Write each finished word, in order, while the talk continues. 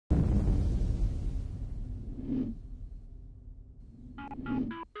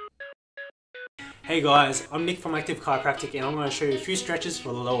Hey guys, I'm Nick from Active Chiropractic and I'm going to show you a few stretches for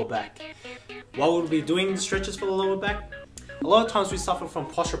the lower back. Why would we be doing stretches for the lower back? A lot of times we suffer from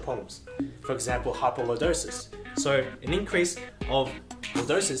posture problems, for example hyperlordosis. So an increase of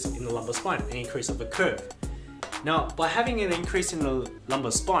lordosis in the lumbar spine, an increase of the curve. Now by having an increase in the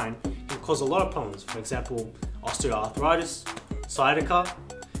lumbar spine, it can cause a lot of problems, for example osteoarthritis, sciatica,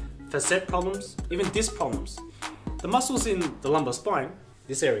 facet problems, even disc problems. The muscles in the lumbar spine,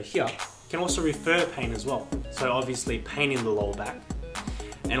 this area here, can also refer pain as well. So obviously pain in the lower back,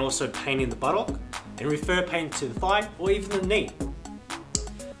 and also pain in the buttock, and refer pain to the thigh or even the knee.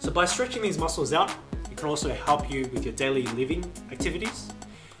 So by stretching these muscles out, it can also help you with your daily living activities,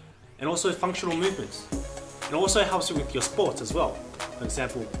 and also functional movements. It also helps you with your sports as well. For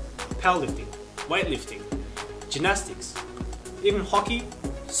example, powerlifting, weightlifting, gymnastics, even hockey,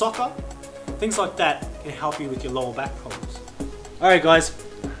 soccer, things like that can help you with your lower back problems. Alright guys,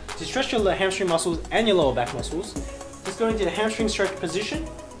 to stretch your hamstring muscles and your lower back muscles, just go into the hamstring stretch position,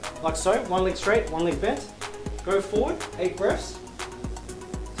 like so, one leg straight, one leg bent. Go forward, 8 breaths.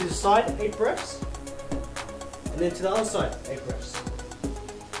 To the side, 8 breaths. And then to the other side, 8 breaths.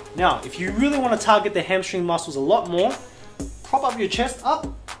 Now, if you really want to target the hamstring muscles a lot more, prop up your chest up,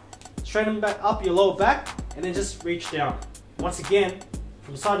 straighten back up your lower back, and then just reach down. Once again,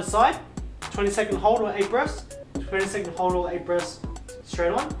 from side to side, 20-second hold or 8 breaths, 20-second hold or 8 breaths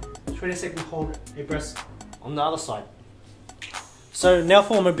straight on, 20-second hold, 8 breaths on the other side. So now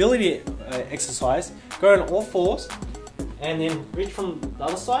for a mobility exercise, go on all fours and then reach from the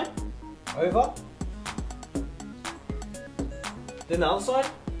other side, over, then the other side,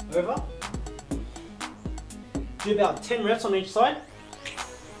 over. Do about 10 reps on each side.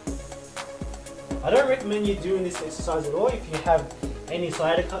 I don't recommend you doing this exercise at all if you have any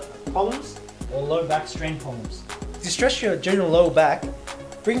sciatica problems or low back strain problems. To stretch your general lower back,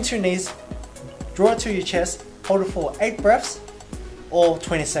 bring it to your knees, draw it to your chest, hold it for 8 breaths or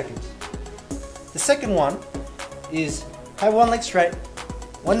 20 seconds. The second one is have one leg straight,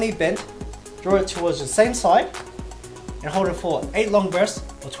 one knee bent, draw it towards the same side and hold it for 8 long breaths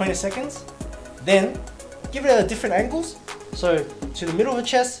or 20 seconds. Then give it at different angles, so to the middle of the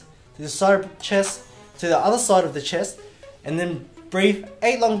chest, to the side of the chest, to the other side of the chest, and then breathe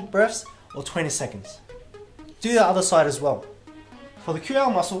 8 long breaths or 20 seconds. Do the other side as well. For the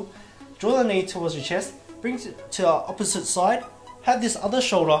QL muscle, draw the knee towards your chest, bring it to the opposite side, have this other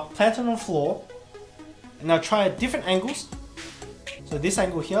shoulder planted on the floor, and now try at different angles. So this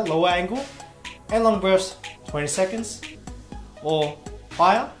angle here, lower angle, and long breaths, 20 seconds, or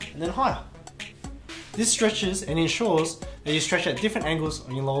higher and then higher. This stretches and ensures that you stretch at different angles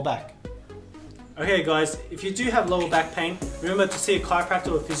on your lower back. Okay guys, if you do have lower back pain, remember to see a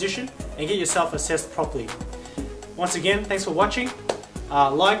chiropractor or physician and get yourself assessed properly. Once again, thanks for watching.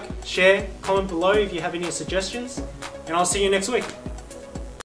 Like, share, comment below if you have any suggestions, and I'll see you next week.